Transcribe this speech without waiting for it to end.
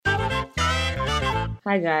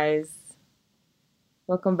Hi guys,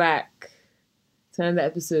 welcome back to another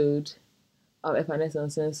episode of FNS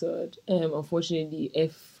Uncensored. Unfortunately,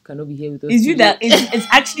 F cannot be here with us. Is you today. that? It's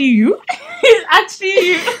actually you. It's actually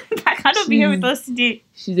you. I cannot be here with us today.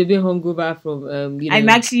 She's a bit hungover from I'm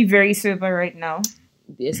actually very sober right now.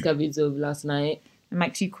 the escapades of last night. I'm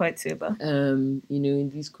actually quite sober. In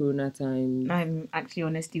these Corona times, I'm actually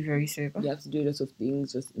honestly very sober. you have to do a lot of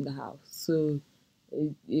things just in the house, so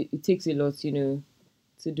it takes a lot,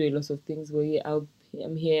 to do a lot of things. But yeah,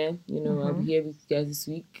 I'm here. I'll be here with you guys this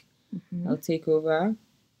week. I'll take over.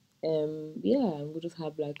 And we'll just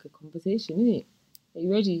have like a conversation, innit? Are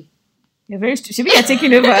you ready? You're very. Should we are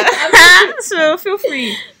taking over? So feel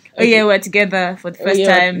free. Oh yeah, we're together for the first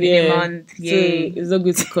time in a month. Yay! So it's not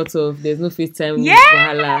going to cut off. There's no FaceTime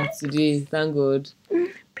wahala today. Thank God.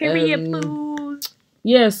 Period. Booze.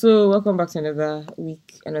 Yeah. So welcome back to another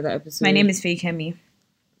week, another episode. My name is Faye Kemi.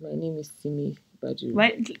 My name is Simi Badu.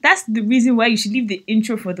 Why? That's the reason why you should leave the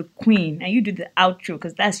intro for the queen and you do the outro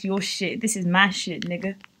because that's your shit. This is my shit,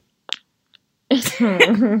 nigga.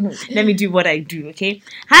 Let me do what I do, okay?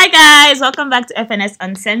 Hi guys, welcome back to FNS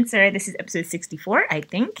Uncensored. This is episode 64, I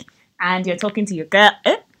think. And you're talking to your girl.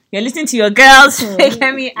 You're listening to your girls,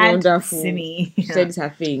 Kemi and Simi. She said it's her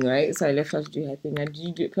thing, right? So I left her to do her thing. And did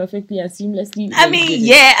you do it perfectly and seamlessly? I mean,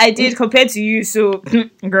 yeah, I did compared to you. So,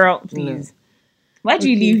 girl, please. No. Why do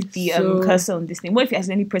you leave the cursor on this thing? What if you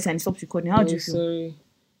accidentally press and it stops recording? How do you feel? Sorry.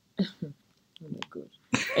 Oh my God.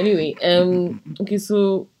 Anyway, okay,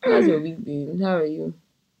 so how's your week been? How are you?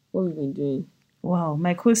 What have you been doing? Wow,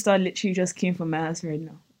 my co-star literally just came from my house right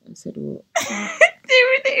now. I said what?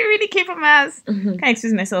 They really came from my house. Can't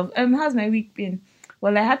excuse myself. How's my week been?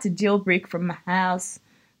 Well, I had to jailbreak from my house.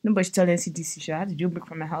 Nobody should tell NCDC. I had to jailbreak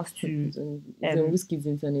from my house to... It's on Whiskey's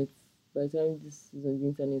internet. By the time this is on the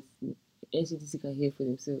internet, NCDC can hear for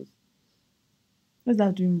themselves. What's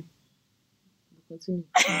that doing me? Continue.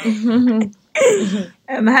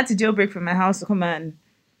 I had to jailbreak from my house to come and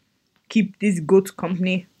keep this goat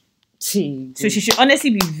company. Jeez. So she should honestly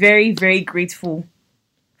be very, very grateful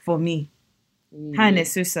for me. Her and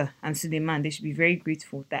Esusa and Suleiman, they should be very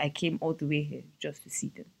grateful that I came all the way here just to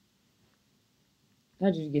see them.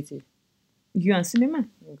 How did you get here? You and Suleiman.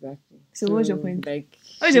 Exactly. So what's your point? Like,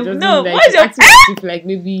 what's your if, like,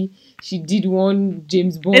 maybe she did one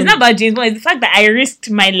James Bond. It's not about James Bond. It's the fact that I risked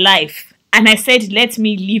my life. And I said, let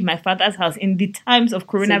me leave my father's house in the times of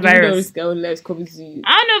coronavirus. So lives coming to you.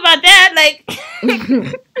 I don't know about that.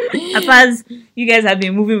 Like, as far as you guys have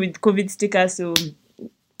been moving with COVID stickers, so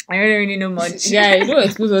I don't really know much. Yeah, you don't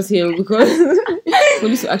expose us here because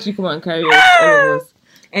police will actually come and carry us, all of us.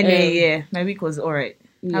 Anyway, yeah, my week was alright.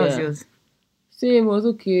 How was yours? Same, was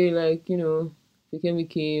okay. Like, we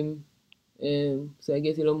came, so I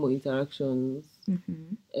get a lot more interactions.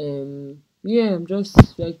 I'm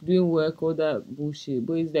just like doing work, all that bullshit.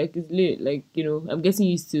 But it's like it's late. Like, I'm getting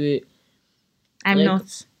used to it. I'm like,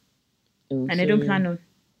 not. And I don't plan on.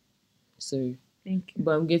 Sorry. Thank you.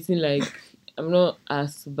 But I'm getting like I'm not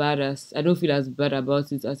as bad as I don't feel as bad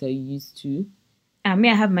about it as I used to. I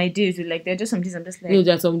have my days. Like there are just some days I'm just like. No,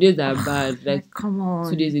 there are some days that are bad. Like come on.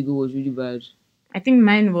 2 days ago was really bad. I think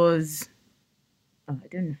mine was. Oh, I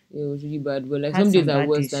don't know. Yeah, it was really bad, but like some days are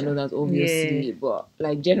worse. I know that obviously, but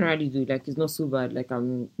like generally, dude, like it's not so bad. Like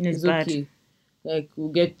it's okay. Like we'll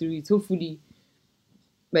get through it. Hopefully,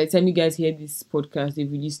 by the time you guys hear this podcast,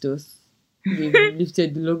 they've released us. They've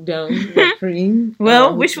lifted the lockdown. We're praying.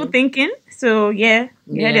 Well, wishful thinking. So yeah,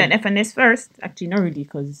 you had it on FNS first. Actually, not really,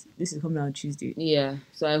 because this is coming out on Tuesday. Yeah,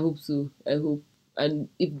 so I hope so. I hope, and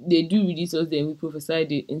if they do release us, then we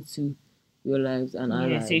prophesied it into your lives and our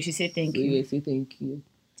lives. So you should say thank you. Yeah, say thank you.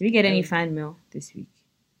 Did we get any fan mail this week?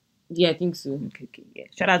 Yeah, I think so. Okay, yeah.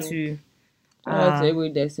 Shout out to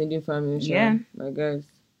everybody that's sending fan mail. Yeah, my guys.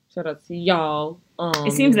 Shout out to y'all.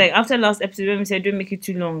 It seems like after last episode when we said don't make it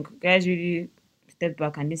too long, guys really stepped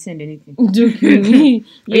back and didn't send anything.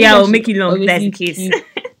 Yeah, I'll make it long. That's the case.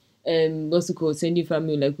 What's it called? Sending fan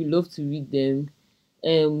mail. Like we love to read them.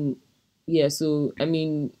 Yeah. So I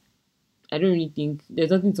mean. I don't really think there's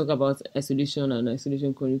nothing to talk about isolation and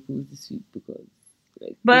isolation chronicles this week because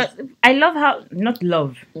but I love how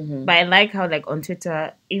but I like how like on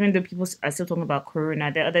Twitter, even though people are still talking about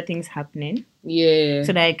corona, there are other things happening. Yeah.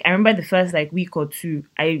 So like I remember the first like week or two,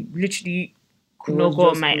 I literally could not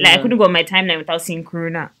go on I couldn't go on my timeline without seeing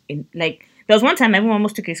corona. In like there was one time I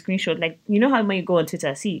almost took a screenshot. Like how when you go on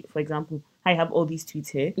Twitter, see for example, I have all these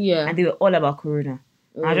tweets here, yeah, and they were all about corona.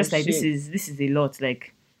 I was just like, this is a lot.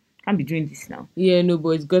 Like Can't be doing this now. Yeah, no, but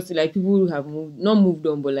it's got to, like, people have not moved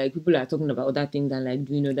on, but like people are talking about other things than like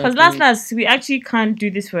doing other things. Because last, we actually can't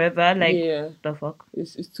do this forever. Like, the fuck?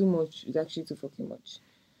 It's too much. It's actually too fucking much.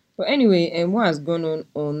 But anyway, what has gone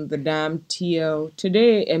on the damn TL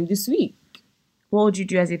today, this week? What would you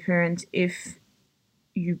do as a parent if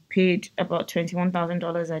you paid about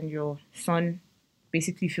 $21,000 and your son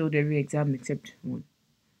basically failed every exam except one?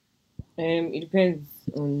 It depends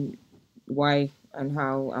on why and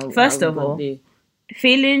how. First of all,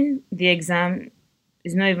 failing the exam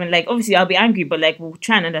is not even like, obviously I'll be angry, but like we'll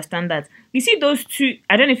try and understand that. You see those two,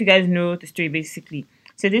 I don't know if you guys know the story basically.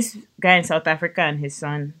 So this guy in South Africa and his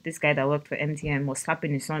son, this guy that worked for MTN was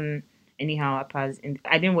slapping his son anyhow.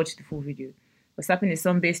 I didn't watch the full video. Was slapping his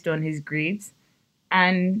son based on his grades.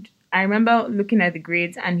 And I remember looking at the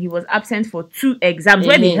grades and he was absent for 2 exams.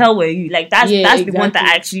 Where the hell were you? Like that's exactly the one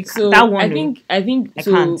that actually that one. I think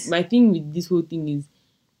so. Can't. My thing with this whole thing is,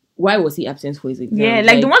 why was he absent for his exam? Yeah,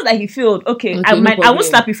 like the ones that he failed. Okay, I won't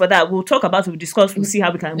slap you for that. We'll talk about it. We'll discuss. We'll see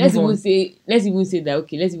how we can move on. Let's even say that.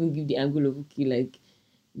 Okay, let's even give the angle of like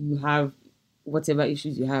you have whatever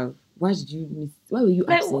issues you have. Why were you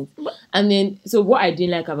absent? And then so what I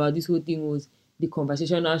didn't like about this whole thing was the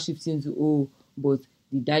conversation now shifting to but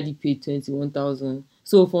the daddy paid 21,000.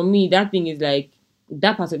 So for me, that thing is like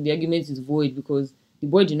that part of the argument is void because the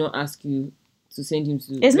boy did not ask you to send him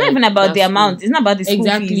to. It's not even about the amount. It's not about the school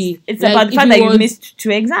fees. It's like, about the fact that you missed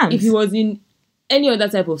 2 exams. If he was in any other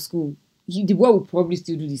type of school, the boy would probably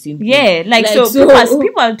still do the same thing. Yeah,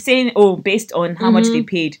 people are saying, based on how much they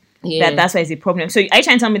paid, that's why it's a problem. So are you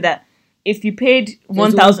trying to tell me that if you paid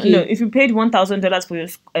 $1,000 for your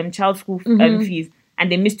child's school fees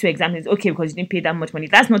and they missed 2 exams, it's okay because you didn't pay that much money?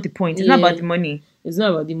 That's not the point. It's not about the money. It's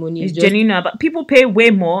not about the money. It's genuine about people pay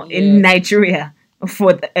way more in Nigeria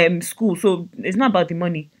for the, school, so it's not about the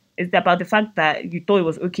money. It's about the fact that you thought it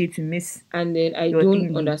was okay to miss. And then I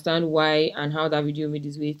don't understand why and how that video made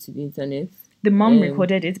its way to the internet. The mom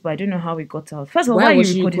recorded it, but I don't know how it got out. First of all, why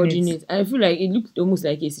was she recording it? I feel like it looked almost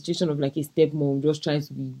like a situation of like a stepmom just trying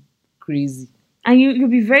to be crazy. And you'll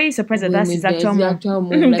be very surprised that that's his actual mom.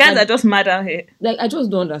 Like, guys are just mad out here. Like, I just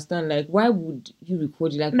don't understand. Like, why would you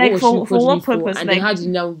record it? Like what for what purpose? And then how did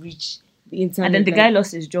you now reach the internet? And then the guy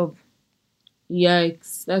lost his job.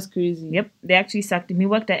 Yikes, that's crazy. Yep, they actually sacked him. He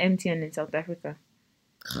worked at MTN in South Africa.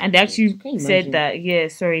 And they actually said that,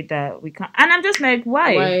 that we can't. And I'm just like,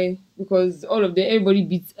 why? Why? Because everybody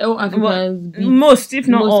beats, all Africans beat. Most, if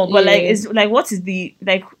not all. But like, it's like, what is the,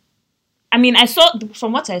 like, I mean,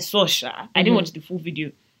 from what I saw, I didn't watch the full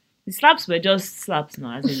video. The slaps were just slaps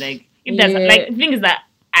now. As in, like, if there's, like, the thing is that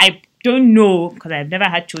I don't know, because I've never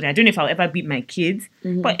had children. I don't know if I'll ever beat my kids.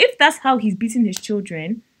 But if that's how he's beating his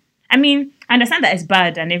children, I mean, I understand that it's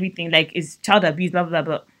bad and everything, like, it's child abuse, blah, blah,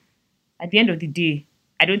 blah. But at the end of the day,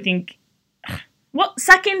 I don't think...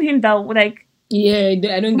 sacking him down, like... Yeah, I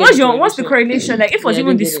don't get what's the correlation? Like, if it was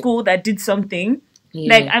even the school that did something...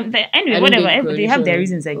 Yeah. Like, anyway, whatever. They have their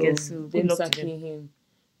reasons, I guess. So them sacking him.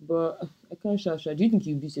 But I can't shout. Do you think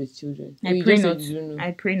you beat your children? I pray not.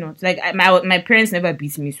 I pray not. Like, my parents never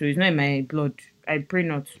beat me, so it's not in my blood. I pray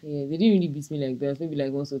not. Yeah, they didn't really beat me like that. Maybe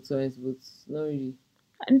like once or twice, but not really.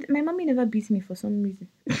 And my mommy never beat me for some reason.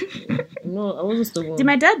 No, I wasn't stubborn. Did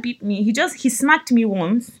my dad beat me? He smacked me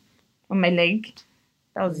once on my leg.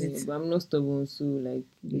 That was it. But I'm not stubborn, so like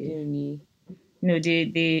they didn't really. No,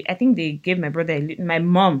 I think they gave my brother my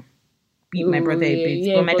mom beat my brother a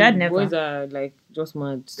bit, but my dad never. Boys are like just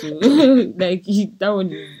mad, so like that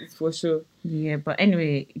one is for sure. Yeah, but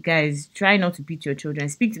anyway, guys, try not to beat your children.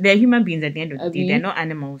 They're human beings at the end of the day. They're not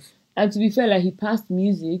animals. And to be fair, like he passed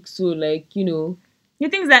music, so like the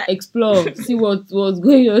things that explore, see what's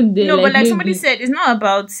going on there. No, but like somebody said, it's not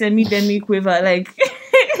about semi demi quiver. Like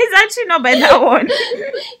it's actually not by that one.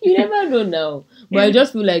 You never know now. But I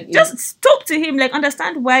just feel like just talk to him, like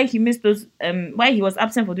understand why he missed those, why he was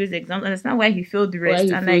absent for those exams, understand why he failed the rest,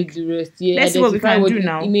 let's see what we can do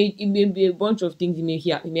now. It may be a bunch of things. He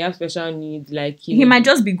may have special needs, like he might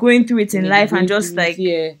just be going through it in life and just like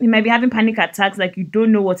he might be having panic attacks. Like you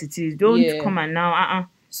don't know what it is. Don't come and now.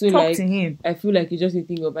 So talk to him. I feel like you just need to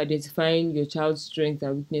think of identifying your child's strengths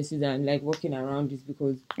and weaknesses and like working around it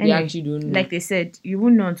because you actually don't know. Like they said, you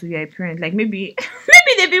won't know until you're a parent. Like maybe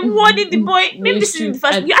they've been warning the boy. Maybe this is the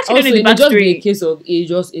first. You actually don't know the backstory. Just be a case of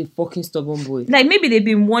just a fucking stubborn boy. Like maybe they've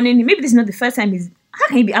been warning him. Maybe this is not the first time how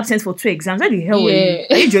can he be absent for 2 exams? Why the hell were you?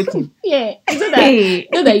 Are you joking? Yeah. It's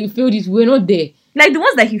not that you failed it. We're not there. Like the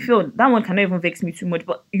ones that he failed, that one cannot even vex me too much.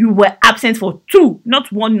 But you were absent for 2, not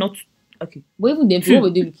 1, not 2. Okay. But even then, what were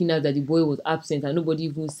they looking at that the boy was absent and nobody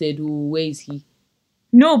even said, where is he?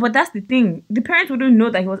 No, but that's the thing. The parents wouldn't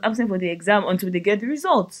know that he was absent for the exam until they get the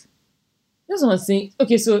results. That's what I'm saying.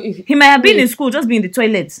 Okay, so if he might have been in school, just be in the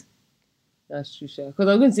toilet. That's true, sure. Because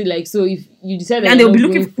I was going to say, like, so if you decide that And you're they'll be not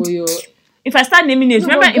looking going for your... If I start naming names,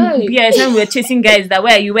 remember in BIS when we were chasing guys that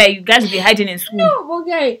where you guys would be hiding in school. No,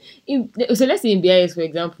 okay. So let's say in BIS, for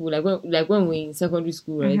example, like when we're in secondary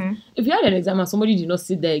school, right? If you had an exam and somebody did not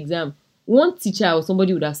sit the exam, one teacher or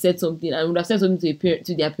somebody would have said something and would have said something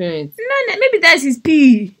to their parents. No, maybe that's his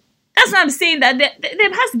P. That's what I'm saying. That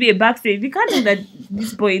there has to be a backstage. You can't know that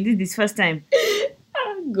this boy did this first time.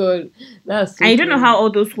 Oh God, that's. So and you don't know how all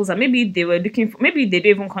those schools are. Maybe they were looking for. Maybe they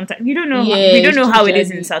don't even contact. You don't know. Yeah, we don't know how it is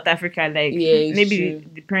in South Africa. Like, maybe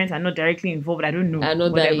the parents are not directly involved. I don't know. I know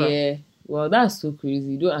that. Yeah. Well, that's so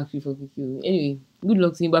crazy. Don't actually fucking kill me. Anyway, good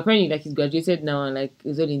luck to him. But apparently, like, he's graduated now and like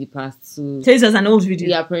it's all in the past. So this was an old video.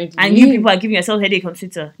 Yeah, apparently. And you people are giving yourself headache on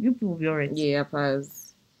Twitter. You people will be alright. Yeah,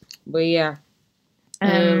 pass. But yeah.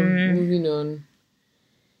 Moving on.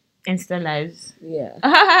 Insta lives. Yeah.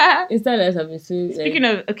 Insta lives have been so. Speaking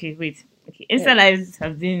of, Insta lives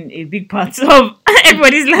have been a big part of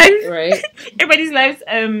everybody's life. Right. Everybody's lives.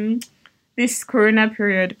 This Corona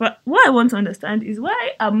period. But what I want to understand is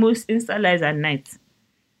why are most Insta lives at night?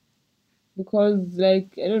 Because, like,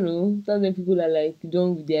 I don't know. That's when people are like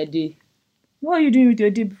done with their day. What are you doing with your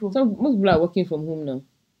day before? Most people are working from home now.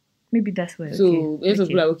 Maybe that's why. So lots of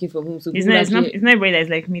people are working from home. So it's not everybody that's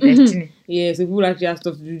like me. That's yeah. So people actually have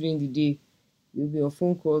stuff to do during the day. You'll be on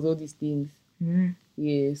phone calls, all these things.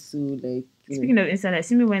 Yeah. So like. Speaking of Insta, I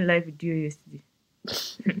see me went live with you yesterday.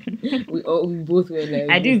 we both went live.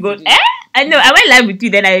 I didn't go. I know. I went live with you.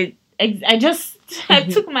 Then I just I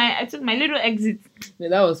took my little exit. No,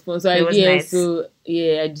 that was fun. So nice. So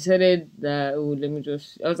yeah, I decided that let me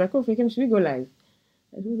just. I was like, okay, should we go live?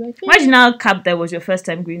 I was like, why did you now cap that was your first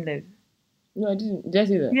time going live? No, I didn't. Did I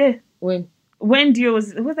say that? Yeah. When Dio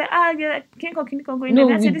was like, yeah, can you go going live?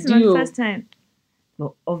 I said, this is my first time.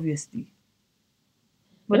 Well, obviously.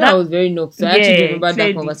 But I was very knocked. So I actually remember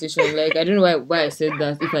that conversation. Like, I don't know why I said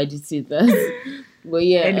that, if I did say that. But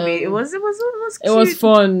yeah. Anyway, it was cute. It was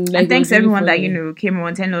fun. Like, and thanks everyone that, came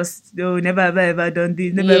on telling us, never have I ever done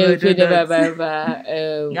this. Never have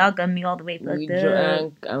ever. Y'all got me all the way fucked we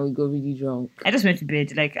drank and we got really drunk. I just went to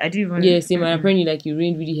bed. Like, I didn't even... Yeah, same. And apparently, like, it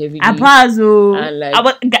rained really heavily. I paused. And, like...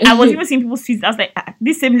 I was even seeing people's tweets. I was like,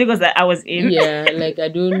 this same Lagos that I was in. Yeah, like, I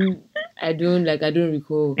don't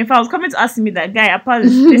recall. If I was coming to ask me that guy, I paused.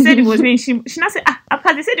 They said it was raining. She not said, I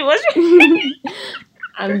paused. They said it was raining.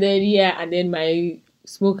 And then my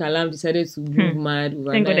smoke alarm decided to move mad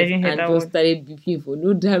overnight and just started beeping for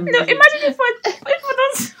no damn reason. No, imagine if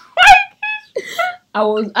don't. I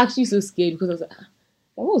was actually so scared because I was like,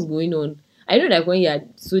 what was going on? I know that when you're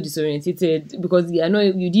so disorientated because you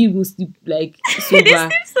didn't even sleep like sober.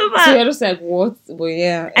 So you're just like, what? But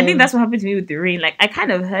yeah. I think that's what happened to me with the rain. Like, I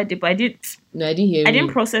kind of heard it, but I didn't hear it. I didn't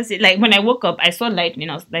process it. Like, when I woke up, I saw lightning.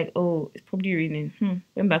 I was like, oh, it's probably raining.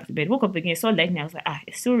 Went back to bed. Woke up again, saw lightning. I was like,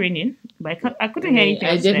 it's still raining. But I couldn't hear anything.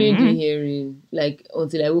 I definitely didn't hear rain. Like,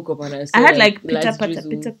 until I woke up and I saw like pitter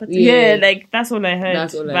patter. Yeah, like, that's all I heard.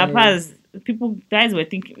 That's all I heard. Guys were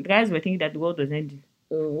thinking that the world was ending.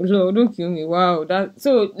 Oh, no, don't kill me. Wow. That's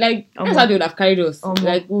how they would have carried us.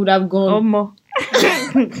 Like, we would have gone.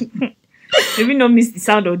 Maybe not miss the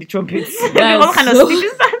sound of the trumpets. What kind of stick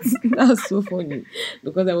is that? That's so funny.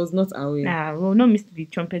 Because I was not aware. Nah, we'll not miss the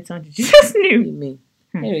trumpet sound. You just knew. Amen.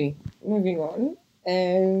 Anyway, moving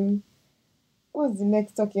on. What's the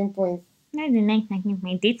next talking point? That's the next talking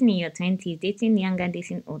point. Dating in your 20s. Dating younger,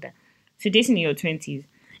 dating older. So dating in your 20s.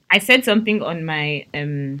 I said something on my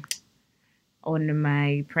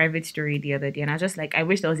private story the other day, and I was just like, I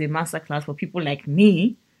wish there was a masterclass for people like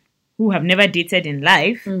me who have never dated in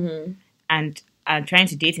life and are trying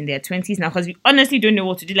to date in their 20s now, because we honestly don't know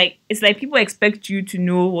what to do. Like, it's like people expect you to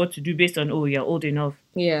know what to do based on, you're old enough.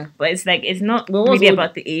 Yeah. But it's like, it's not really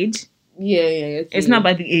about the age. Yeah. Okay. It's not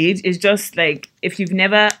about the age. It's just like, if you've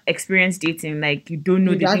never experienced dating, like, you don't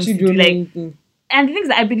know the things to do. Like, anything. And the things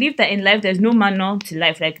that I believe that in life, there's no manual to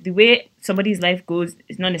life. Like, the way somebody's life goes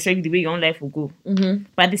is not necessarily the way your own life will go.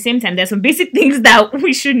 But at the same time, there's some basic things that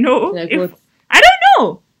we should know. Like what? I don't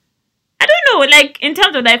know. Like, in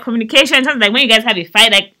terms of, like, communication, in terms of, like, when you guys have a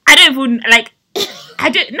fight, like, I don't even, like,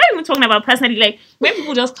 not even talking about personally. Like, when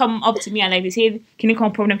people just come up to me and, like, they say, can you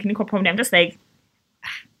come problem? I'm just like,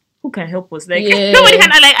 who can help us? Like, nobody can,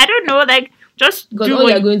 like, I don't know, like, just because all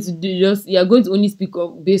you're going to do, you're going to only speak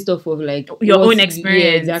up based off of like your own experience.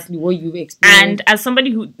 Yeah, exactly what you've experienced. And as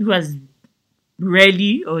somebody who has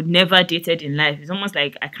rarely or never dated in life, it's almost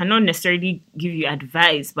like I cannot necessarily give you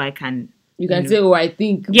advice, but I can. You can say, I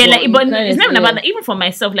think. Yeah, but it's not even about that. Even for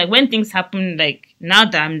myself, like when things happen, like now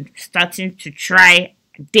that I'm starting to try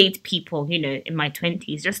date people, in my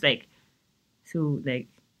 20s, just like So like,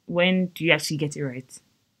 when do you actually get it right?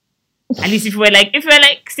 At least if you're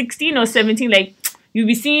like 16 or 17, like you'll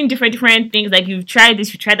be seeing different things. Like you've tried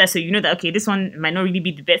this, you tried that, so you know that okay, this one might not really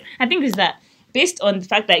be the best. I think it's that based on the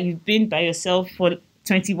fact that you've been by yourself for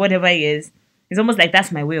 20 whatever years, it's almost like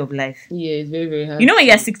that's my way of life. Yeah, it's very, very hard. You know, when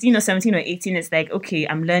you're 16 or 17 or 18, it's like, okay,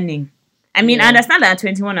 I'm learning. I mean, I understand that at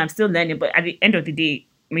 21 I'm still learning, but at the end of the day,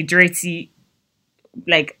 majority,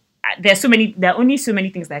 like, there are only so many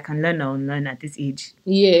things that I can learn or unlearn at this age.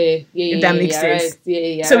 Yeah. If that makes sense. Right.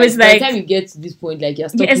 Yeah. So it's by like, the time you get to this point, like you're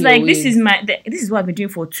stuck it's in like your this ways. is what I've been doing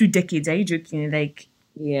for 2 decades. Are you joking? Like,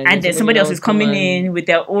 Yeah, and then somebody else is coming in with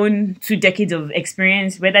their own 2 decades of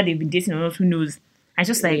experience, whether they've been dating or not, who knows? I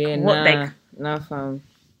just like fam.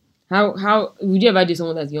 How would you ever date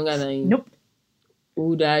someone that's younger than you? Nope.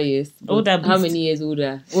 Older, yes. Older. How many years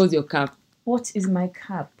older? What's your cap? What is my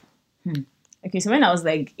cap? Okay, so when I was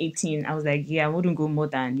like 18, I was like, yeah, I wouldn't go more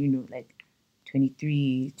than, like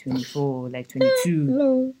 23, 24, like 22.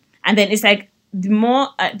 Hello. And then it's like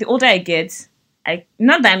the older I get,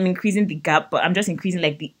 not that I'm increasing the gap, but I'm just increasing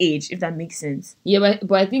like the age, if that makes sense. Yeah,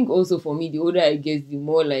 but I think also for me, the older I get, the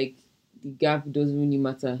more like the gap doesn't really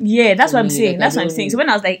matter. Yeah, that's what I'm saying. That's what I'm saying. So when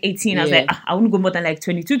I was like 18, I was like, I wouldn't go more than like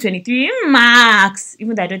 22, 23 max.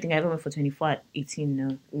 Even though I don't think I ever went for 24 at 18.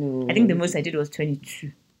 No. I think the most I did was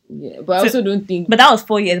 22. Yeah, but I also don't think. But that was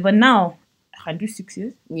 4 years. But now I can do 6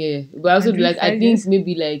 years. Yeah, but I also like I think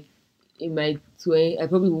maybe like in my 20, I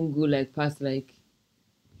probably won't go like past like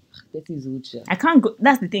 30 is old. I can't go.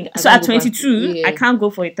 That's the thing. So at 22, I can't go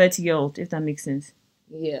for a 30-year-old, if that makes sense.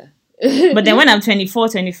 Yeah. But then when I'm 24,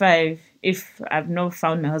 25, if I've not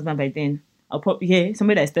found my husband by then, I'll probably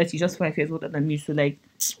somebody that's 30, just 5 years older than me. So like,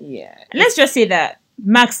 yeah. Let's just say that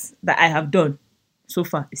max that I have done so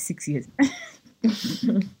far is 6 years.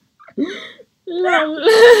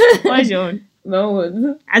 What's your own? My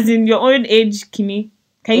own. As in your own age, Kimi.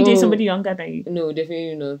 Can you date somebody younger than you? No,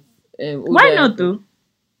 definitely not. Why not though?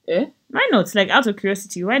 Eh? Why not? Like, out of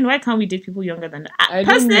curiosity, why can't we date people younger than that? I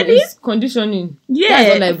personally, it's conditioning.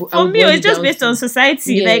 Yeah, for me, it's just based on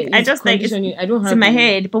society. Yeah, like, I just like I don't have in my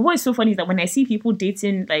head. But what is so funny is that when I see people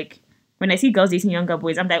dating, like, when I see girls dating younger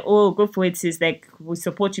boys, I'm like, oh, go for it, sis. Like, we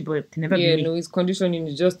support you, but never be me. No, it's conditioning.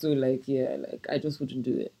 It's just to like, I just wouldn't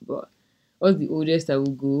do it. But what's the oldest I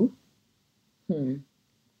will go? I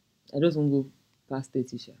just won't go past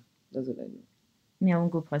 30, sha. That's what I know. Me, I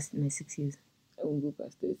won't go past my 6 years. I won't go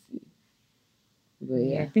past 30. But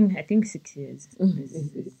I think 6 years is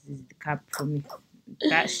the cap for me.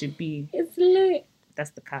 That should be. It's late.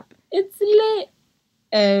 That's the cap. It's late.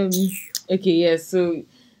 Okay, yeah. So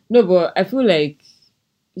no, but I feel like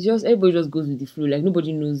everybody just goes with the flow. Like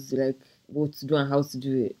nobody knows like what to do and how to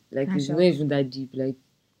do it. Like it's not even that deep. Like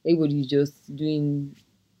everybody's just doing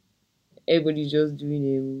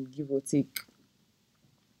give or take.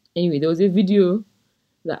 Anyway, there was a video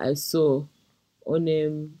that I saw on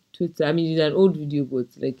Twitter. I mean, it's an old video, but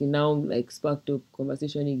like it now like sparked up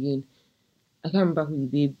conversation again. I can't remember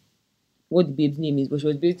what the babe's name is, but she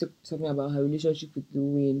was basically talking about her relationship with Lil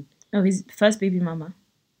Wayne. Oh, his first baby mama.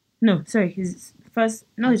 No, sorry, his first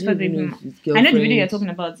baby mama. I know the video you're talking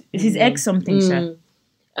about. It's his ex something, sure.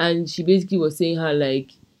 And she basically was saying how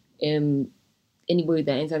like anybody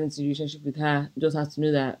that enters into a relationship with her just has to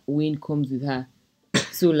know that Wayne comes with her.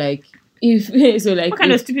 So like what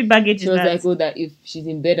kind of stupid baggage is that? She was like, that if she's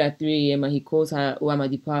in bed at 3 a.m. and he calls her, I'm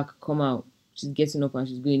at the park, come out. She's getting up and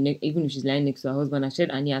she's going, even if she's lying next to her husband. I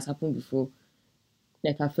said, and it has happened before.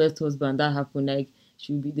 Like her first husband, that happened. Like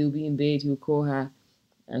they'll be in bed, he'll call her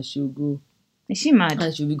and she'll go. Is she mad?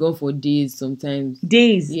 And she'll be gone for days sometimes.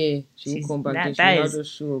 Days? Yeah, she'll come back. She'll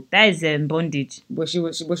just show up. That is bondage. But she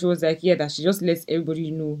was like, that she just lets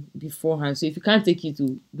everybody know beforehand. So if you can't take it,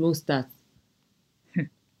 don't start.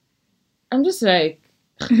 I'm just like,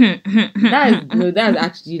 that's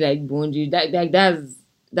actually like bondage.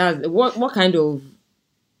 That's what kind of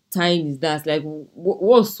time is that? Like,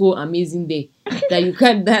 what's so amazing there that you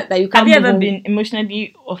can't Have you ever been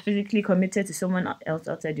emotionally or physically committed to someone else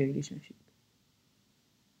outside your relationship?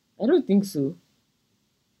 I don't think so.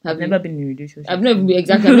 I've never been in a relationship. I've never been in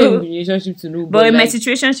a relationship to know. But in my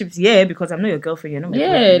situationships, because I'm not your girlfriend, you're not my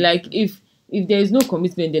girlfriend. Like if there is no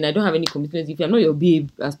commitment, then I don't have any commitment. If I'm not your babe,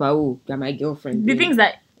 as per you're my girlfriend. The thing is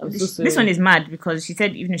that this one is mad because she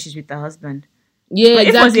said even if she's with her husband. Yeah, but exactly.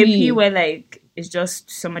 If it was a P where like it's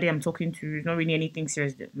just somebody I'm talking to, it's not really anything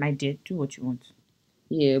serious, my dear, do what you want.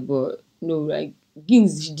 Yeah, but no, like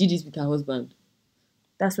Gins, she did this with her husband.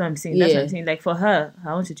 That's what I'm saying. That's what I'm saying. Like for her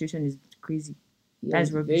own situation is crazy. Yeah, That's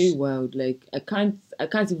it's rubbish. very wild. Like I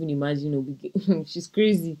can't even imagine. She's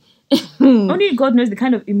crazy. Only God knows the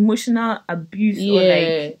kind of emotional abuse or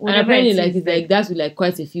like and apparently like it's like like that with like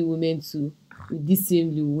quite a few women too with this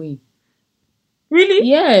same Lil Wayne. Really?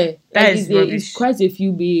 Yeah, that like is rubbish. It's quite a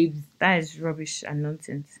few babes. That is rubbish and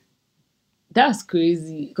nonsense. That's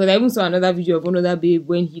crazy. Because I even saw another video of another babe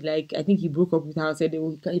when he like I think he broke up with her and said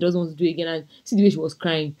he doesn't want to do it again, and see the way she was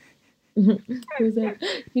crying. He was like,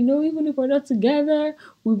 even if we're not together,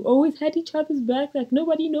 we've always had each other's back. Like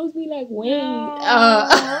nobody knows me like Wayne.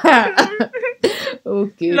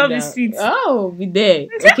 Okay. Love is sweet. Oh, be there.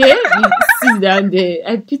 Okay, sit down there.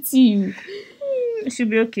 I pity you. It should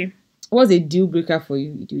be okay. What's a deal breaker for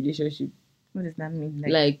you in the relationship? What does that mean?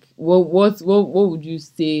 Like what would you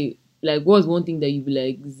say? Like, what's one thing that you'd be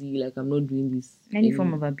like, Z, like I'm not doing this? Any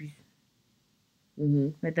form of abuse. Mm-hmm.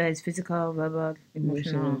 Whether it's physical, verbal,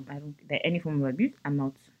 emotional, I don't. Any form of abuse, I'm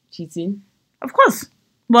out. Cheating, of course.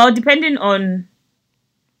 Well, depending on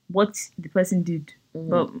what the person did,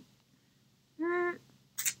 but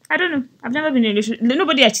I don't know. I've never been in a relationship.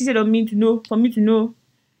 Nobody has cheated on me for me to know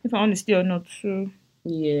if I want to stay or not. So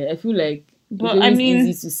yeah, I feel like. But it's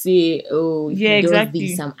easy to say, oh, if he does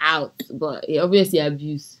this, I'm out. But obviously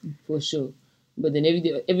abuse for sure. But then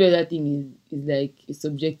every other thing is like it's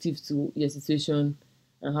subjective to your situation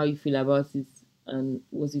and how you feel about it and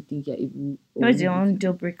what you think you're able. What's your own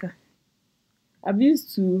deal breaker?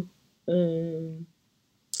 Abuse too. I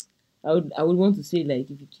would want to say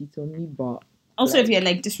like if you cheat on me, but also like, if you're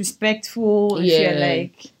like disrespectful, if you're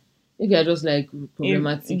like. If you're just like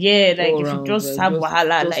problematic, like if you just have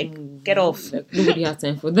wahala, like get off. Like nobody has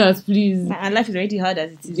time for that, please. And life is already hard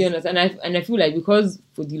as it is. Do you understand? And I feel like because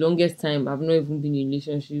for the longest time I've not even been in a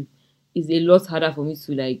relationship, it's a lot harder for me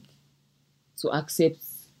to like to accept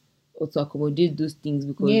or to accommodate those things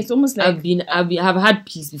because it's almost like I've had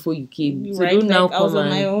peace before you came. So don't now come I was on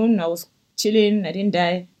my own. I was chilling. I didn't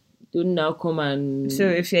die. Don't now come and. So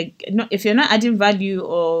if you're not adding value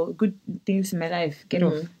or good things in my life, get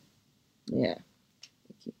off. Yeah. Okay.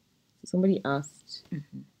 So somebody asked,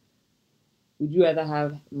 would you rather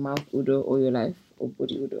have mouth odor all your life or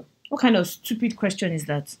body odor? What kind of stupid question is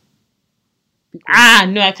that?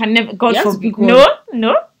 No, I can never. God forbid. No.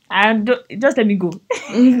 I don't. Just let me go.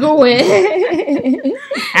 Go where?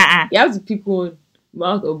 You have to pick one,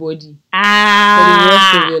 mouth or body, for the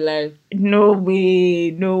rest of your life. No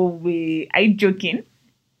way. Are you joking?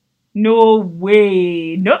 No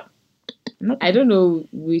way. No. I don't know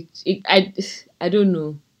which. I don't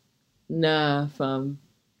know. Nah, fam.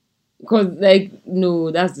 Because no,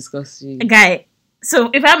 that's disgusting. Guy. So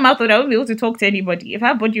if I have mouth odor, I won't be able to talk to anybody. If I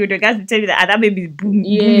have body odor, guys will tell me that baby is boom.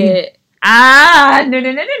 Yeah. No.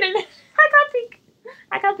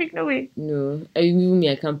 I can't pick. No way. No, even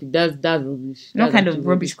me, I can't pick. That's rubbish. No kind of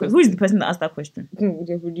rubbish question. Who is the person that asked that question?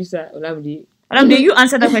 The producer, Olamide. You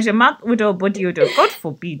answer that question. Mouth odor or body odor? God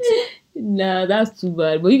forbid. Nah, that's too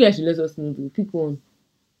bad. But you guys should let us know. Pick one.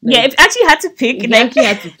 If I actually had to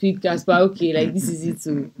pick, as per okay, like this is it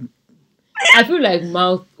too. I feel like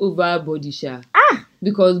mouth over body, sha.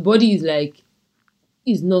 Because body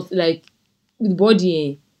is not like with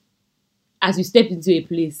body. As you step into a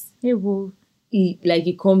place,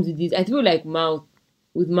 it comes with this. I feel like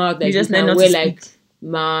with mouth, like you just learn not to wear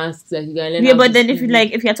masks, like you can learn. Yeah, but then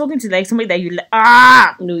if you're talking to like somebody that you no,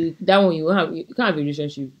 that one you can't have a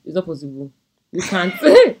relationship. It's not possible. You can't.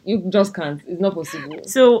 You just can't. It's not possible.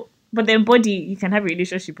 So, but then body, you can have a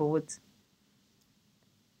relationship or what?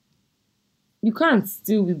 You can't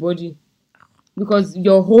still with body because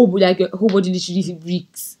your whole body literally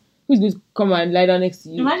reeks. Who's going to come and lie down next to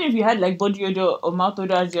you? Imagine if you had like body odor or mouth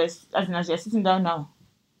odor as you're sitting down now.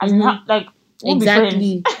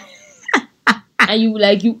 Exactly. And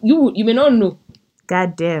you may not know.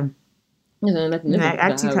 God damn.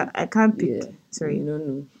 I can't pick. Yeah. Sorry. You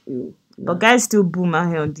don't know. But guys still boom out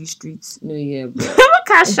here on these streets. No, yeah, bro.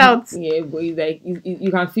 Cash out. Yeah, but it's like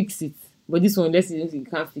you can fix it. But this one, let's say you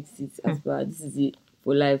can't fix it. As far this is it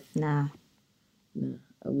for life. Nah.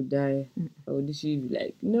 I would die. I would literally be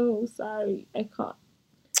like, no, sorry, I can't.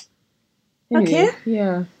 Anyway, okay.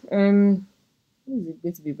 Yeah. This is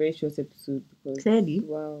going to be a very short episode because clearly.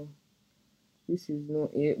 Wow. This is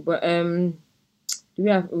not it. But we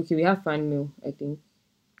have fan mail, I think.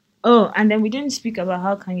 Oh, and then we didn't speak about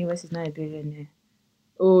how Kanye West is not a billionaire.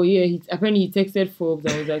 Oh yeah, apparently he texted Forbes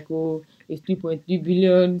and was like, "Oh, it's 3.3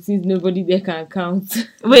 billion since nobody there can count."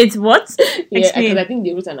 Wait, what? Yeah, because I think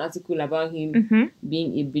they wrote an article about him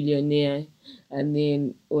being a billionaire, and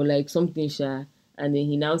then or like something, and then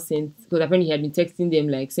he now sent because apparently he had been texting them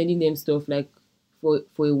like sending them stuff like for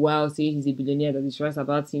a while saying he's a billionaire that they trust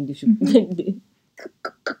about him. They should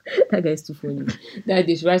That guy is too funny. That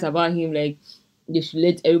they should write about him, like, they should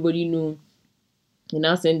let everybody know. They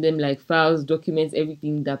now send them, like, files, documents,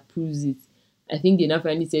 everything that proves it. I think they now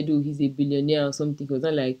finally said, oh, he's a billionaire or something. It was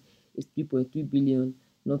not like it's 3.3 billion,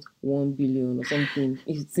 not 1 billion or something.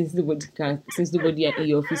 Since nobody in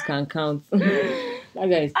your office can count. That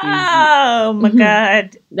guy is crazy. Oh my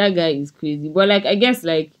god. That guy is crazy. But like, I guess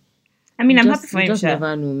like, I mean, I'm happy for him. You just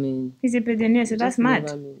never know, man. He's a billionaire, so that's mad.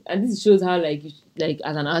 And this shows how like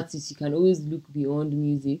as an artist, you can always look beyond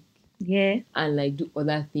music. Yeah. And like do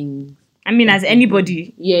other things. I mean, as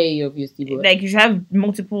anybody. Yeah, obviously. But like you should have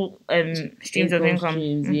multiple streams of income.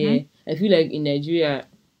 Yeah. I feel like in Nigeria,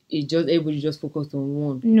 everybody just focused on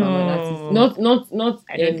one. No. Not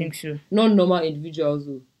I don't think so. Not normal individuals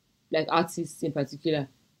though. Like artists in particular.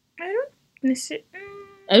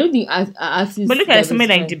 I don't think artists. But look at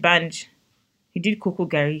somebody like D'banj. He did Coco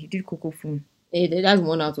Gary. He did Coco Fun. Yeah, that's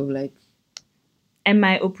one out of like.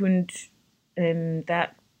 MI opened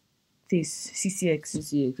that CCX.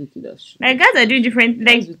 Okay, that's true. Like guys are doing different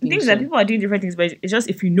things that people are doing different things, but it's just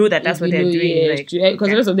if you know that's what they're doing. Because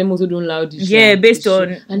the rest of them also don't allow this. Yeah, based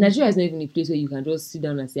on. And Nigeria is not even a place where you can just sit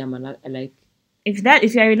down and say I'm like.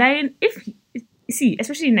 If you're relying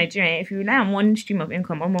especially in Nigeria, if you rely on one stream of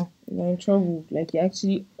income or more, you're in trouble. Like you're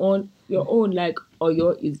actually on your own. Like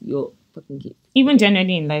Oyo is your fucking kid. Even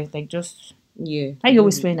generally in life, like just yeah. How you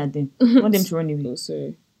always swearing at them? I want them to run away. Oh,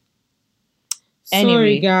 sorry. Anyway,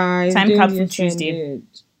 sorry guys. Time capsule Tuesday.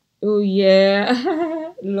 Oh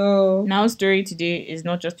yeah. No. Now story today is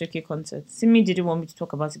not just okay concert. Simi didn't want me to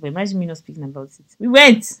talk about it, but imagine me not speaking about it. We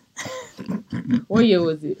went. What year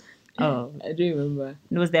was it? Oh, I don't remember.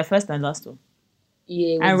 It was their first and last one.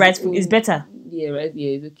 Yeah, and rightful it's better. Yeah, right.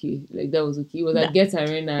 Yeah, it's okay. Like that was okay. It was at Get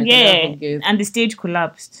Arena. Yeah, and the stage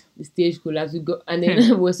collapsed. We got, and then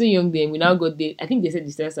we were so young then. We now got there. I think they said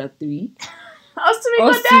the starts at 3. We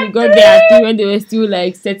got there at 3 when they were still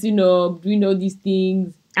like setting up, doing all these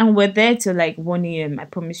things. And we're there till like 1 a.m. I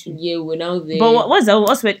promise you. Yeah, we're now there. But what's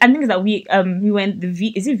I think that we went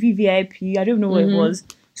is it VVIP? I don't know what it was.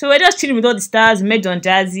 So we're just chilling with all the stars. Met Don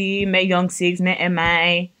Jazzy, met Young Six, met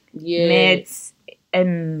MI. Yeah. Met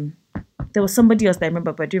there was somebody else that I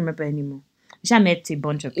remember, but I don't remember anymore. I met a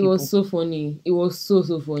bunch of people. It was so funny. It was so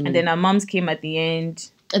funny. And then our moms came at the end.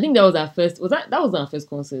 I think that was our first. That was our first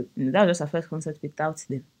concert? No, that was just our first concert without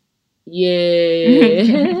them. Yeah.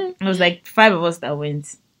 It was like 5 of us that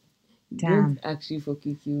went. Damn. Actually, for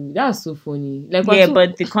QQ, that was so funny. Like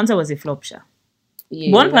but the concert was a flop, sha.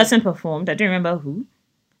 Yeah. One person performed. I don't remember who.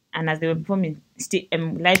 And as they were performing,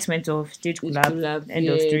 lights went off, stage collapsed, end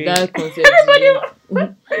of stream. Everybody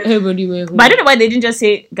went home. But I don't know why they didn't just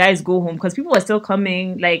say, guys, go home. Because people were still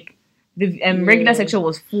coming. Like, the regular section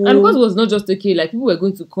was full. And because it was not just okay. Like, people were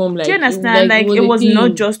going to come. Like, do you understand? Like it was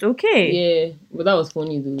not just okay. Yeah. But that was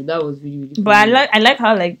funny, though. That was really, really funny. But I like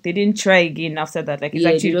how, like, they didn't try again after that. Like, it's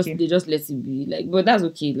actually they just let it be. Like, but that's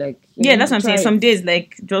okay. Like, yeah, that's what I'm saying. Some days,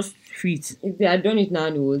 like, just treat. If they had done it now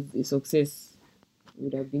and it was a success,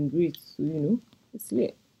 would have been great. So, it's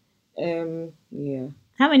late. Yeah.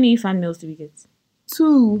 How many fan mails do we get?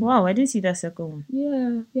 2. Wow, I didn't see that second one.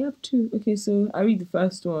 Yeah, we have 2. Okay, so I read the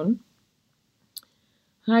first one.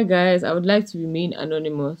 Hi guys, I would like to remain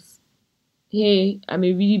anonymous. Hey, I'm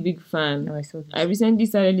a really big fan. Oh, I saw this. I recently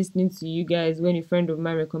started listening to you guys when a friend of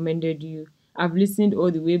mine recommended you. I've listened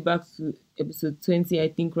all the way back to episode 20, I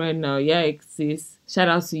think, right now. Yeah, sis. Shout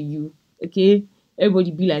out to you. Okay?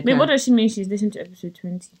 Everybody be like Wait, what does she mean she's listening to episode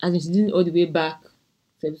 20? As in she's listening all the way back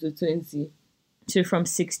to episode 20. So from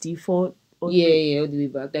 64 all the way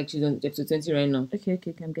back. Like she's on episode 20 right now. Okay,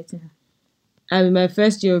 I'm getting her. I'm in my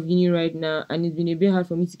first year of uni right now, and it's been a bit hard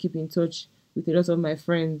for me to keep in touch with a lot of my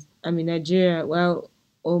friends. I'm in Nigeria while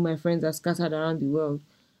all my friends are scattered around the world.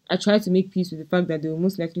 I try to make peace with the fact that they will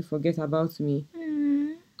most likely forget about me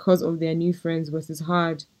because of their new friends, but it's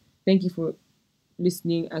hard. Thank you for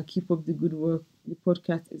listening and keep up the good work. The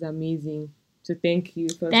podcast is amazing. So thank you.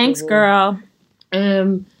 Thanks, girl.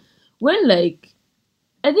 When I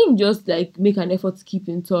think just make an effort to keep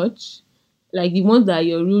in touch. Like the ones that are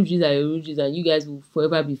your real G's and you guys will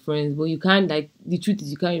forever be friends. But you can't the truth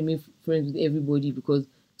is you can't remain friends with everybody because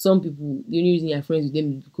some people the only reason you're friends with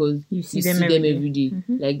them is because you see them every day.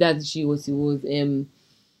 Mm-hmm. Like that's what it was.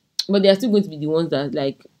 But there are still going to be the ones that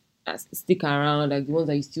stick around, like the ones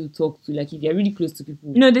that you still talk to. Like if you're really close to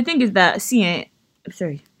people. No, the thing is that sorry.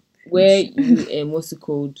 Where you what's it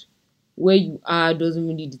called? Where you are doesn't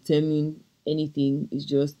really determine anything. It's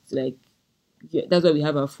just that's why we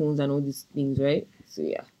have our phones and all these things, right? So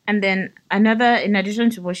yeah. And then in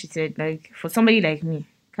addition to what she said, for somebody like me,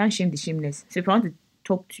 can't shame the shameless. So if I want to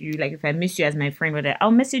talk to you, like if I miss you as my friend, whether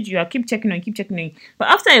I'll message you, I'll keep checking on. But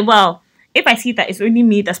after a while, if I see that it's only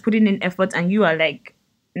me that's putting in effort and you are like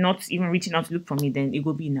not even reaching out to look for me, then it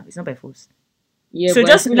will be now. It's not by force. Yeah. So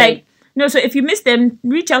just like no, so if you miss them,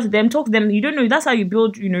 reach out to them, talk to them. You don't know. That's how you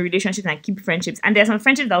build, relationships and keep friendships. And there's some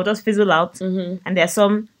friendships that will just fizzle out, and there are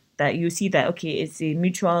some that you see that okay, it's a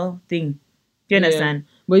mutual thing. Do you understand?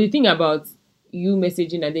 But the thing about you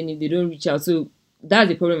messaging and then if they don't reach out, so that's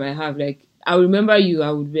the problem I have. Like I remember you,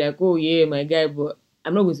 I would be like, oh yeah, my guy, but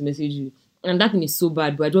I'm not going to message you, and that thing is so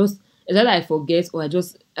bad. But it's either I forget or I'm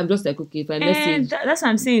just like, okay, if I message, that's what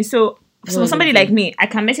I'm saying. So somebody like me, I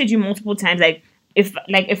can message you multiple times, like.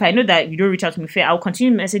 If I know that you don't reach out to me fair, I'll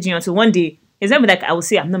continue messaging until one day it's not like I will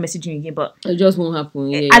say I'm not messaging you again, but it just won't happen.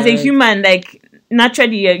 Yeah, as a human, like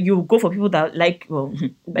naturally you go for people that like, well,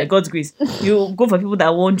 by God's grace, you go for people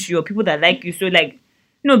that want you or people that like you. So like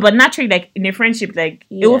no, but naturally, like in a friendship, like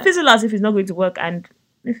it will fizzle out if it's not going to work, and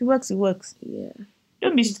if it works, it works. Yeah.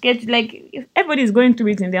 Don't be scared. Like if everybody is going through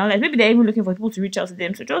it in their own life, maybe they're even looking for people to reach out to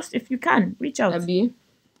them. So just if you can reach out, Abby,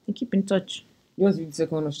 and keep in touch. You want to read the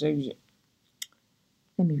second one or should I read it?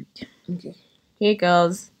 Let me read. Okay. Hey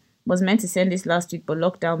girls, was meant to send this last week, but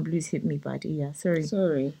lockdown blues hit me bad. Yeah,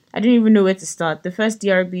 sorry. I didn't even know where to start. The first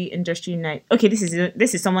DRB industry night. Okay, this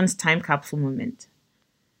is someone's time capsule moment.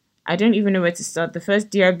 I don't even know where to start. The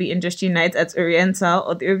first DRB industry night at Oriental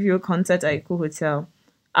or the OVO concert at Eco Hotel.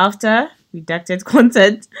 After redacted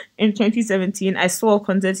content in 2017, I saw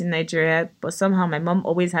content in Nigeria, but somehow my mom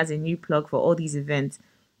always has a new plug for all these events.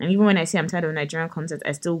 And even when I say I'm tired of Nigerian content,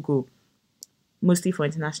 I still go. Mostly for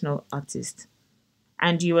international artists.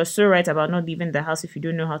 And you were so right about not leaving the house if you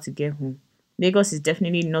don't know how to get home. Lagos is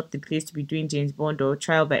definitely not the place to be doing James Bond or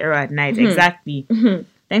Trial by Error at night. Exactly.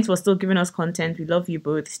 Thanks for still giving us content. We love you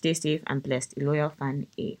both. Stay safe and blessed. A loyal fan,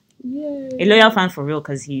 A. Yay. A loyal fan for real,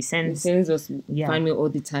 because he sends us fan mail all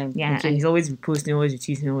the time. Yeah, okay. And he's always reposting, always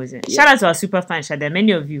retweeting, always. Yeah. Shout out to our super fans. There are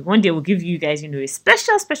many of you. One day we'll give you guys, a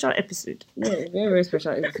special episode. Yeah, very, very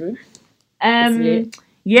special episode.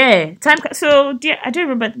 Yeah, so I don't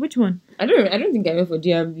remember which one. I don't think I went for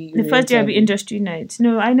DRB. The first DRB industry night.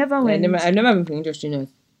 No, I never went. I've never been for industry night.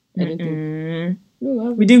 I don't think.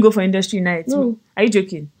 No, we didn't go for industry night. No, are you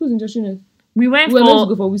joking? Who's industry night? We were meant to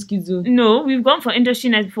go for Whiskey Zone. No, we've gone for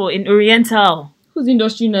industry night before in Oriental. Who's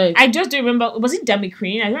industry night? I just don't remember. Was it Dami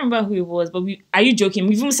Queen? I don't remember who it was. But are you joking?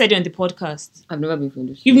 We've even said it on the podcast. I've never been for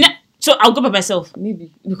industry. You've So I'll go by myself.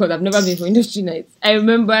 Maybe. Because I've never been for industry nights. I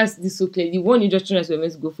remember this so clearly. The one industry nights we were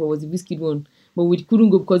meant to go for was the Whiskey one. But we couldn't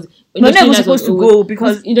go because industry nights supposed to go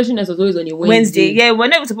because industry nights was always on a Wednesday. Yeah, we're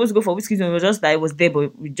never supposed to go for Whiskey one. It was just that it was there,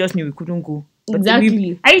 but we just knew we couldn't go. But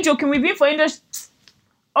exactly. Are you joking? We've been for industry.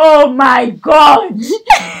 Oh my God!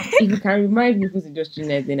 If you can remind me who's industry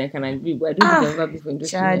night, then I can agree. But I don't think I've ever been for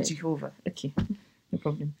industry night. Jehovah. Okay. No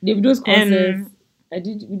problem. Those concerts. Would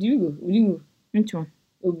you go? Would you go? Which one?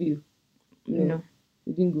 OBU. No.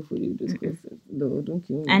 We didn't go for those concerts. No, don't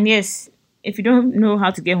kill me. And yes, if you don't know how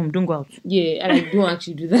to get home, don't go out. Yeah, and I don't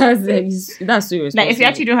actually do that. That's so irresponsible. Like if you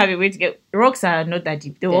actually don't have a way to get rocks are not that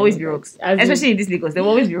deep. There will always be rocks. Especially in this Lagos, there will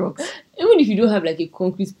always be rocks. Even if you don't have like a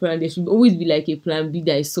concrete plan, there should always be like a plan B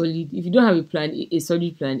that is solid. If you don't have a plan A, a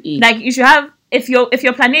solid plan A. Like you should have if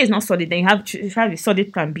your plan A is not solid, then you should have a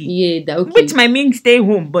solid plan B. Yeah, that okay. Which might mean stay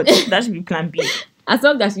home, but that should be plan B. As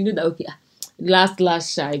long as you know that okay, last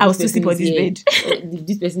shy. I will still sleep on this bed. If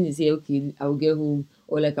this person is here, okay, I will get home.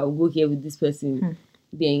 Or like I'll go here with this person.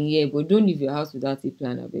 Then yeah, but don't leave your house without a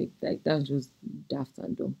plan. I beg. Like that's just daft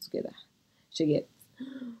and dumb together. Should get.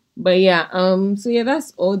 But yeah, so yeah,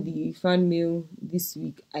 that's all the fan mail this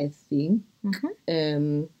week, I think.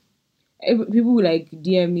 People will like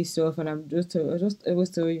DM me stuff and I just always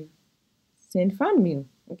tell you send fan mail,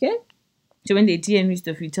 okay? So when they DM you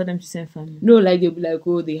stuff, you tell them to send fan mail? No, like they'll be like,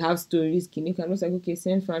 oh, they have stories. Can you just like, okay,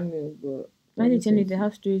 send fan mail, but why they tell you they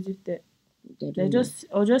have stories with that?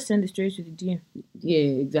 I'll just send the stories to the DM.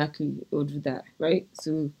 Yeah, exactly. I'll do that, right?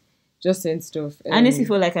 So just send stuff. I honestly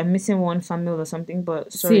feel like I'm missing one fan mail or something,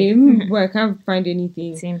 but sorry. Same, but I can't find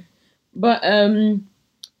anything. Same. But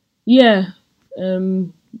yeah.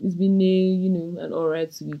 It's been an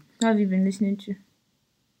alright week. What have you been listening to?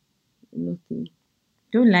 Nothing.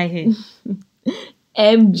 Don't lie here.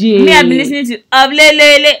 MJ. Me, I've been listening to of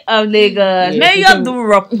Lagos. May you do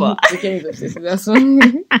rapper. That's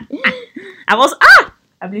one.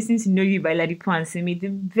 I've listened to Know You by Ladipo and Simi.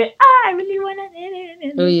 I really wanna.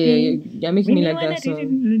 Oh yeah, you're making me like that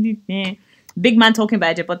song. Big Man Talking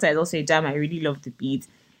by Ajapota is also a jam. I really love the beat.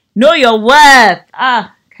 Know Your Worth.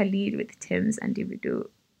 Khalid with Thames and Davido.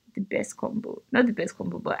 The best combo. Not the best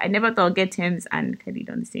combo, but I never thought I'd get Thames and Khalid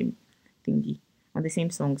on the same thingy, on the same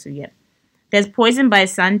song. So yeah. There's Poison by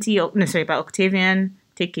Santi. By Octavian.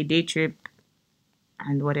 Take a Day Trip.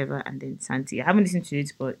 And whatever. And then Santi. I haven't listened to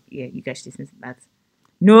it, but yeah, you guys should listen to that.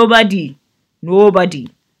 Nobody.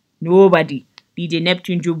 DJ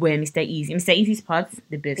Neptune, Joe Boy, and Mr. Easy. Mr. Easy's part,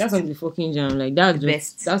 the best. That song is fucking jam. Like, that's the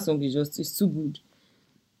best. That song is just, it's too good.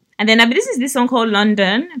 And then this is this song called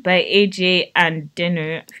London by AJ and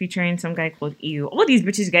Denner featuring some guy called EO. All these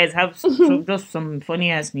British guys have just some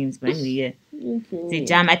funny ass names, but anyway, yeah. Okay. It's a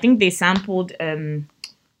jam. I think they sampled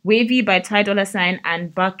Wavy by Ty Dolla $ign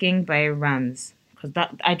and Barking by Rams. Because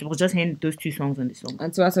I was just hearing those two songs on the song.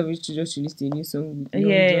 And so after which just released a new song with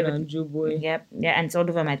John and Joe Boy. Yep, yeah, and it's all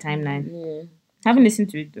over my timeline. Yeah. I haven't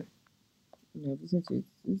listened to it though. Yeah, listen to it.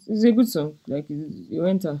 It's a good song. Like you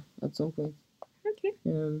enter at some point. Okay.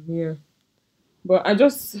 Yeah. But I'm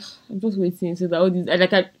just waiting so that all these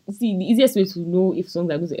see the easiest way to know if songs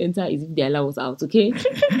are going to enter is if they allow us out, okay?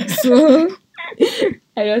 So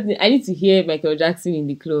I need to hear Michael Jackson in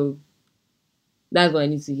the club. That's what I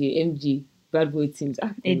need to hear. MG, Bad Boy Teams.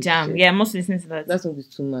 A jam. Shit. Yeah, I must listen to that. That song is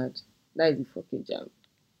too mad. That is a fucking jam.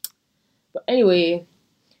 But anyway,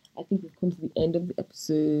 I think we've come to the end of the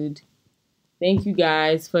episode. Thank you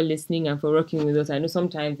guys for listening and for rocking with us. I know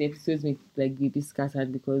sometimes the episodes may be a bit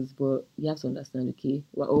scattered but you have to understand, okay?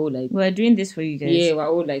 We're doing this for you guys. Yeah, we're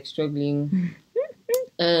all struggling.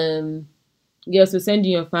 Yeah, so send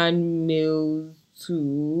in your fan mail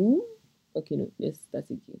to. Okay, no,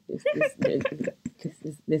 that's okay.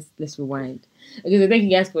 Let's rewind. Okay, so thank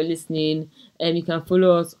you guys for listening. You can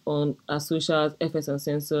follow us on our socials, FS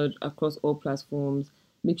Uncensored, across all platforms.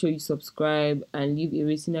 Make sure you subscribe and leave a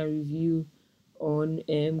rating and review on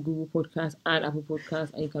Google Podcasts and Apple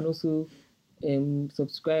Podcasts. And you can also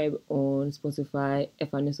subscribe on Spotify,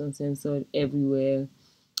 FNS Uncensored, everywhere.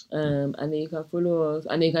 And then you can follow us.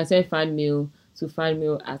 And then you can send fan mail to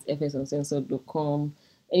fanmail@fsuncensored.com.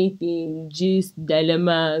 Anything, gist,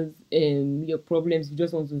 dilemmas, your problems, you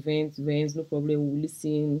just want to vent, no problem, we'll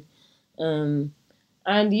listen.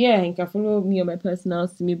 And yeah, you can follow me on my personal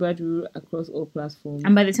Simi Badru across all platforms.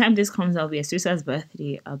 And by the time this comes out, we are Susa's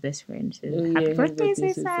birthday, our best friend. So happy birthday,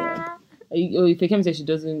 Susa! If Ekem says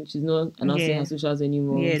she's not announcing her socials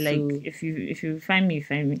anymore. Yeah, so if you find me,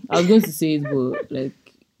 find me. I was going to say it, but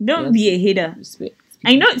don't be a hater.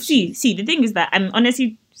 I know. See, the thing is that I'm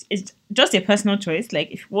honestly, it's just a personal choice. Like,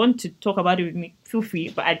 if you want to talk about it with me, feel free.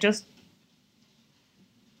 But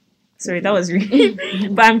sorry, that was rude.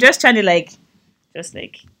 But I'm just trying to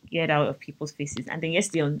get out of people's faces. And then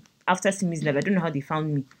yesterday, after Simi's live, I don't know how they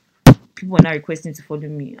found me. People are now requesting to follow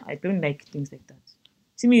me. I don't like things like that.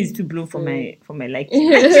 Simi is too blown for my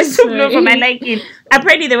liking. She's too blown for my liking.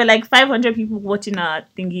 Apparently, there were 500 people watching our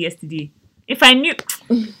thingy yesterday. If I knew,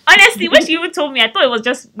 honestly, when she even told me, I thought it was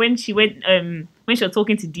just when she went, when she was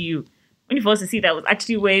talking to DU. When you first to see that was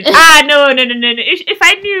actually when, no. If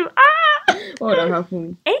I knew, what would have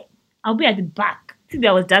happened? I'll be at the back. I think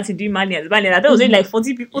I was dancing, doing Mali. I thought it was only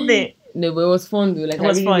 40 people there. No, but it was fun though. It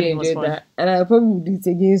was fun. That. And I probably will do it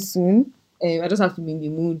again soon. I just have to be in the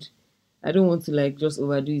mood. I don't want to just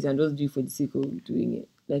overdo it and just do it for the sake of doing it.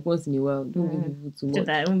 Once in a while, don't be people too much. So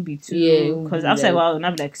that it won't be too. Yeah, because after a while,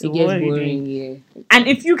 I'll be so it gets boring. Yeah. And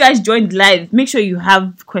if you guys joined live, make sure you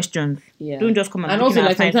have questions. Yeah. Don't just come and also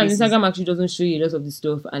sometimes Instagram actually doesn't show you a lot of the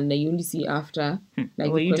stuff, and you only see after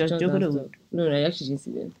the you just joke and stuff. No, I actually didn't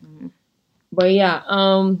see them. But yeah,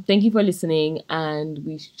 thank you for listening, and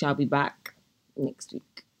we shall be back next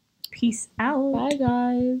week. Peace out.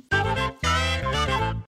 Bye, guys.